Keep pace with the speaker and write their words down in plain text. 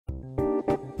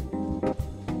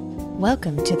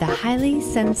Welcome to the Highly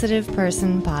Sensitive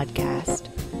Person Podcast,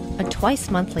 a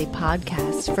twice-monthly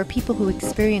podcast for people who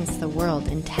experience the world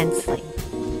intensely.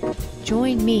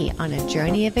 Join me on a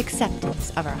journey of acceptance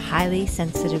of our highly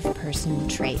sensitive person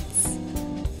traits.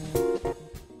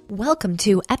 Welcome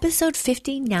to episode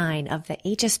 59 of the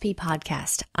HSP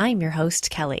podcast. I'm your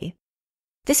host, Kelly.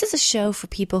 This is a show for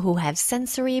people who have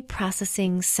sensory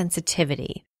processing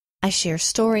sensitivity. I share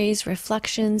stories,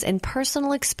 reflections, and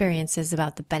personal experiences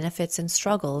about the benefits and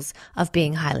struggles of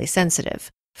being highly sensitive,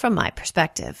 from my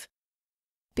perspective.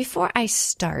 Before I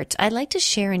start, I'd like to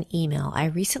share an email I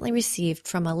recently received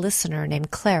from a listener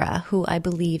named Clara, who I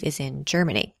believe is in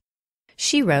Germany.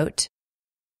 She wrote,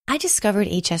 I discovered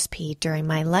HSP during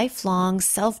my lifelong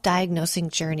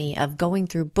self-diagnosing journey of going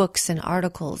through books and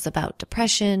articles about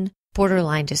depression,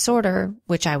 borderline disorder,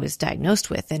 which I was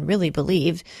diagnosed with and really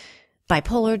believed,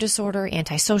 bipolar disorder,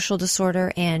 antisocial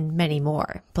disorder, and many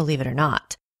more, believe it or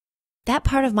not. That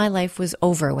part of my life was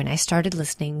over when I started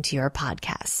listening to your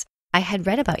podcasts. I had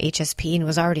read about HSP and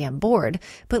was already on board,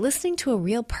 but listening to a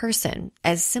real person,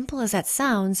 as simple as that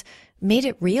sounds, made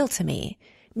it real to me,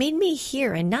 made me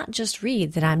hear and not just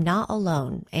read that I'm not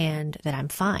alone and that I'm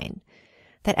fine,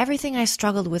 that everything I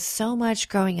struggled with so much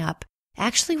growing up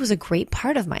actually was a great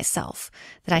part of myself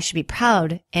that I should be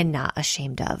proud and not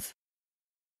ashamed of.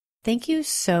 Thank you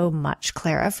so much,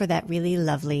 Clara, for that really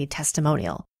lovely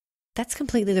testimonial. That's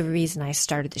completely the reason I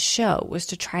started the show, was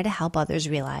to try to help others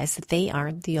realize that they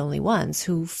aren't the only ones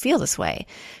who feel this way.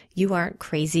 You aren't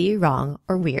crazy, wrong,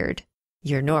 or weird.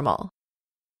 You're normal.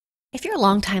 If you're a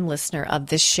longtime listener of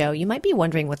this show, you might be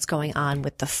wondering what's going on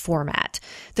with the format.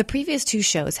 The previous two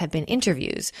shows have been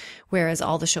interviews, whereas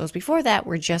all the shows before that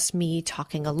were just me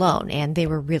talking alone, and they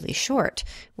were really short,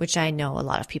 which I know a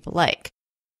lot of people like.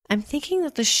 I'm thinking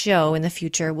that the show in the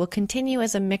future will continue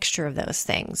as a mixture of those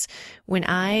things. When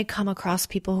I come across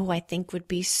people who I think would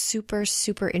be super,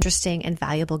 super interesting and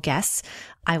valuable guests,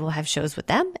 I will have shows with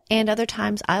them, and other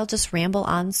times I'll just ramble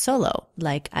on solo,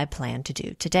 like I plan to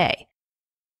do today.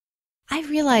 I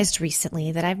realized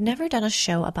recently that I've never done a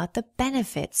show about the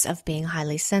benefits of being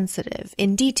highly sensitive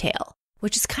in detail,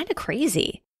 which is kind of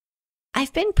crazy.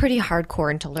 I've been pretty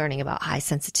hardcore into learning about high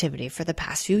sensitivity for the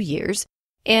past few years,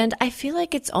 and I feel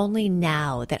like it's only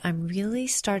now that I'm really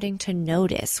starting to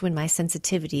notice when my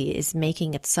sensitivity is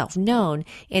making itself known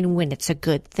and when it's a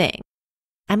good thing.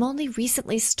 I'm only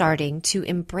recently starting to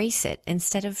embrace it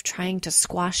instead of trying to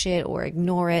squash it or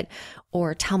ignore it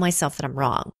or tell myself that I'm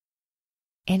wrong.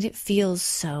 And it feels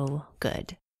so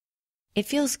good. It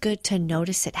feels good to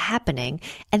notice it happening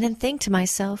and then think to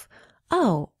myself,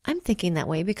 oh, I'm thinking that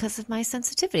way because of my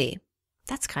sensitivity.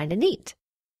 That's kind of neat.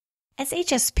 As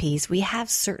HSPs, we have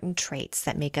certain traits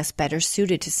that make us better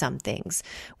suited to some things,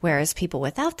 whereas people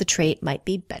without the trait might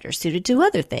be better suited to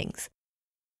other things.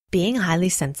 Being highly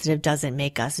sensitive doesn't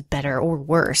make us better or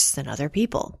worse than other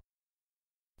people.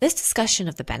 This discussion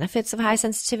of the benefits of high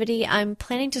sensitivity, I'm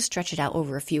planning to stretch it out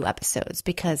over a few episodes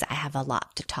because I have a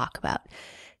lot to talk about.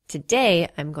 Today,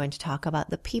 I'm going to talk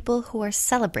about the people who are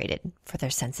celebrated for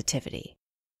their sensitivity.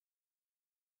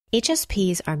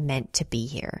 HSPs are meant to be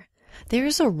here. There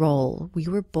is a role we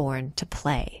were born to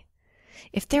play.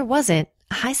 If there wasn't,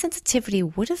 high sensitivity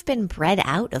would have been bred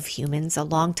out of humans a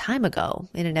long time ago,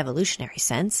 in an evolutionary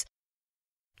sense.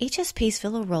 HSPs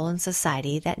fill a role in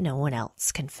society that no one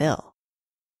else can fill.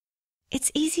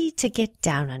 It's easy to get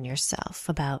down on yourself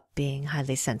about being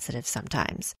highly sensitive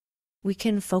sometimes. We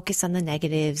can focus on the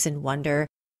negatives and wonder,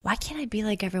 why can't I be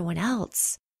like everyone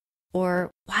else? Or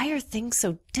why are things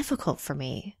so difficult for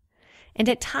me? And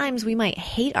at times we might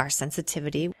hate our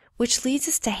sensitivity, which leads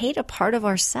us to hate a part of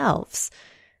ourselves,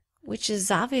 which is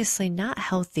obviously not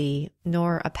healthy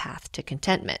nor a path to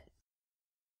contentment.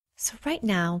 So right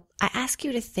now, I ask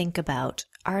you to think about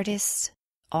artists,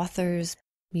 authors,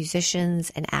 musicians,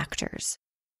 and actors.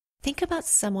 Think about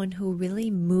someone who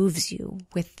really moves you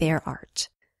with their art.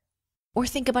 Or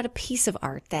think about a piece of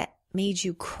art that made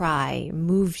you cry,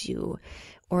 moved you,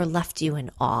 or left you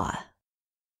in awe.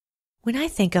 When I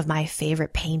think of my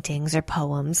favorite paintings or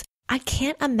poems, I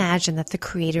can't imagine that the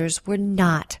creators were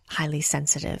not highly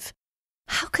sensitive.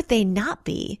 How could they not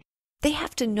be? They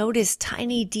have to notice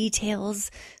tiny details,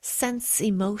 sense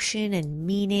emotion and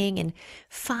meaning, and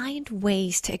find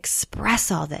ways to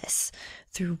express all this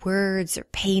through words or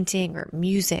painting or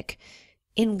music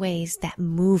in ways that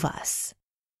move us.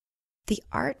 The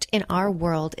art in our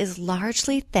world is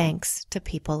largely thanks to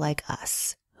people like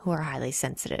us who are highly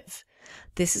sensitive.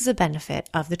 This is a benefit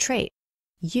of the trait.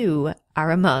 You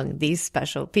are among these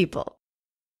special people.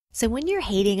 So when you're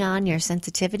hating on your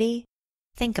sensitivity,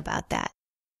 think about that.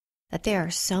 that there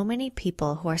are so many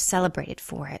people who are celebrated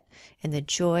for it and the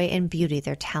joy and beauty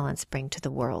their talents bring to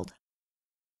the world.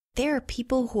 There are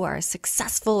people who are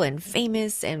successful and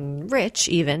famous and rich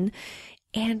even,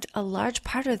 and a large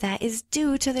part of that is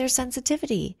due to their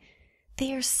sensitivity.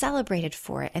 They are celebrated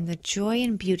for it and the joy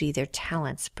and beauty their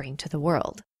talents bring to the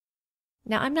world.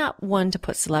 Now, I'm not one to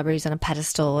put celebrities on a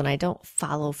pedestal, and I don't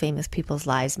follow famous people's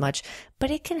lives much,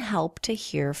 but it can help to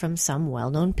hear from some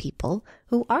well-known people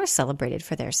who are celebrated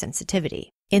for their sensitivity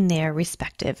in their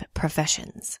respective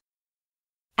professions.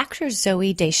 Actor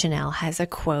Zooey Deschanel has a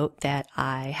quote that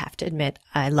I have to admit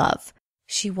I love.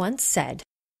 She once said,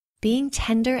 "Being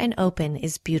tender and open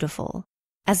is beautiful.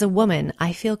 As a woman,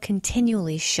 I feel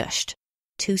continually shushed.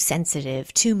 Too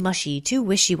sensitive, too mushy, too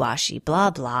wishy-washy, blah,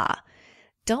 blah.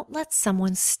 Don't let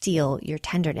someone steal your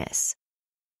tenderness.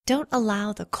 Don't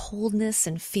allow the coldness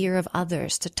and fear of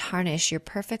others to tarnish your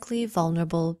perfectly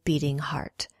vulnerable beating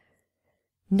heart.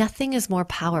 Nothing is more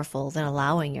powerful than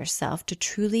allowing yourself to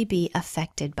truly be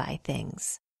affected by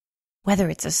things. Whether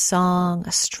it's a song,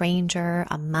 a stranger,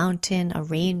 a mountain, a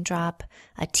raindrop,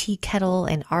 a tea kettle,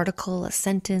 an article, a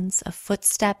sentence, a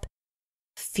footstep,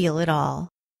 feel it all."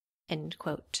 End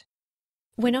quote.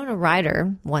 Winona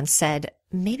Ryder once said,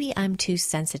 "Maybe I'm too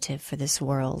sensitive for this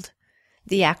world."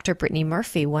 The actor Brittany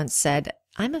Murphy once said,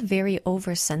 "I'm a very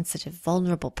oversensitive,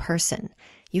 vulnerable person.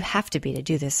 You have to be to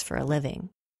do this for a living."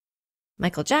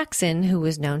 Michael Jackson, who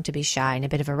was known to be shy and a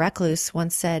bit of a recluse,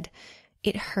 once said,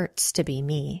 "It hurts to be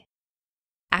me."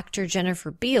 Actor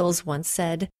Jennifer Beals once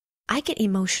said, "I get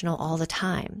emotional all the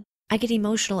time. I get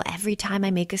emotional every time I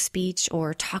make a speech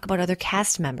or talk about other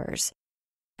cast members.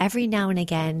 Every now and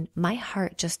again, my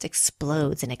heart just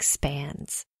explodes and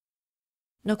expands."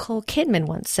 Nicole Kidman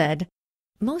once said,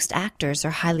 "Most actors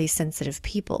are highly sensitive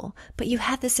people, but you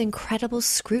have this incredible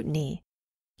scrutiny.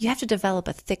 You have to develop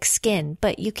a thick skin,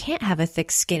 but you can't have a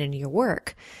thick skin in your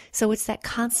work. So it's that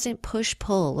constant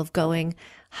push-pull of going,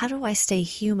 how do I stay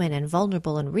human and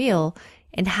vulnerable and real,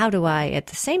 and how do I, at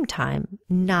the same time,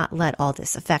 not let all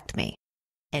this affect me?"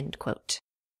 End quote.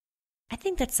 I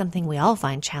think that's something we all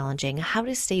find challenging, how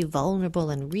to stay vulnerable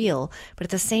and real, but at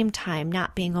the same time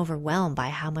not being overwhelmed by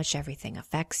how much everything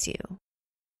affects you.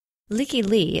 Lykke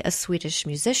Li, a Swedish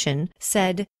musician,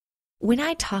 said, "When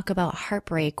I talk about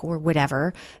heartbreak or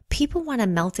whatever, people want to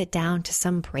melt it down to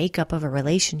some breakup of a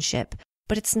relationship,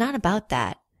 but it's not about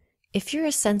that. If you're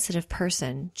a sensitive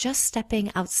person, just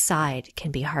stepping outside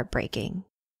can be heartbreaking."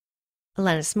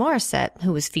 Alanis Morissette,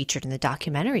 who was featured in the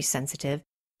documentary Sensitive,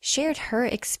 shared her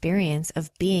experience of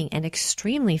being an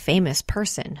extremely famous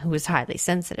person who was highly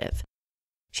sensitive.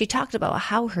 She talked about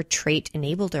how her trait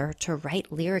enabled her to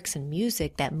write lyrics and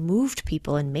music that moved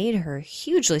people and made her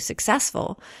hugely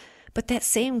successful. But that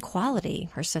same quality,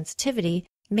 her sensitivity,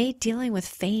 made dealing with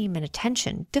fame and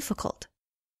attention difficult.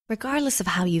 Regardless of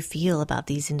how you feel about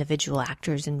these individual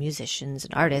actors and musicians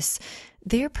and artists,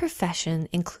 their profession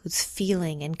includes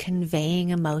feeling and conveying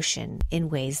emotion in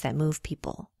ways that move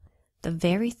people. The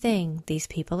very thing these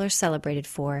people are celebrated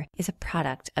for is a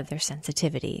product of their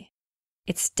sensitivity.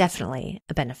 It's definitely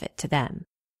a benefit to them.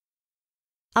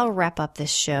 I'll wrap up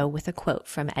this show with a quote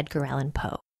from Edgar Allan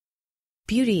Poe.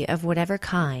 "Beauty of whatever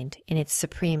kind, in its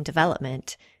supreme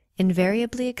development,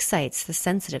 invariably excites the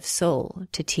sensitive soul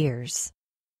to tears."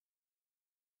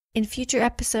 In future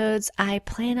episodes, I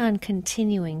plan on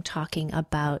continuing talking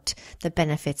about the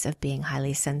benefits of being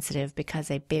highly sensitive because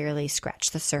I barely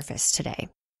scratched the surface today.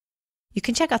 You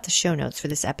can check out the show notes for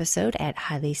this episode at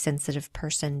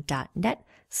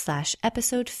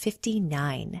highlysensitiveperson.net/episode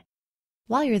 59.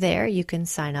 While you're there, you can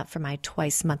sign up for my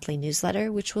twice monthly newsletter,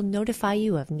 which will notify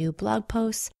you of new blog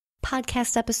posts,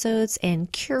 podcast episodes,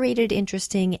 and curated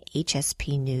interesting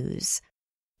HSP news.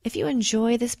 If you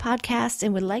enjoy this podcast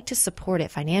and would like to support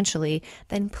it financially,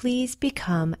 then please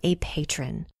become a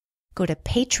patron. Go to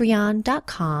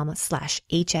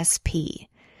patreon.com/HSP.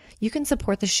 You can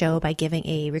support the show by giving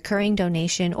a recurring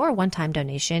donation or a one-time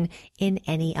donation in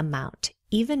any amount.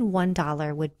 Even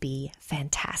 $1 would be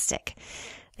fantastic.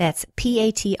 That's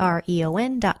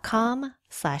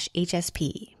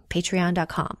patreon.com/HSP,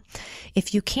 patreon.com.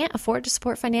 If you can't afford to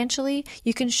support financially,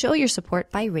 you can show your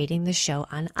support by rating the show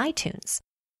on iTunes.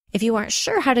 If you aren't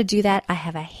sure how to do that, I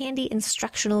have a handy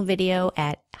instructional video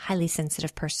at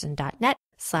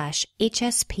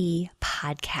highlysensitiveperson.net/HSP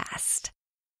podcast.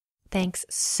 Thanks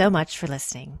so much for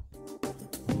listening.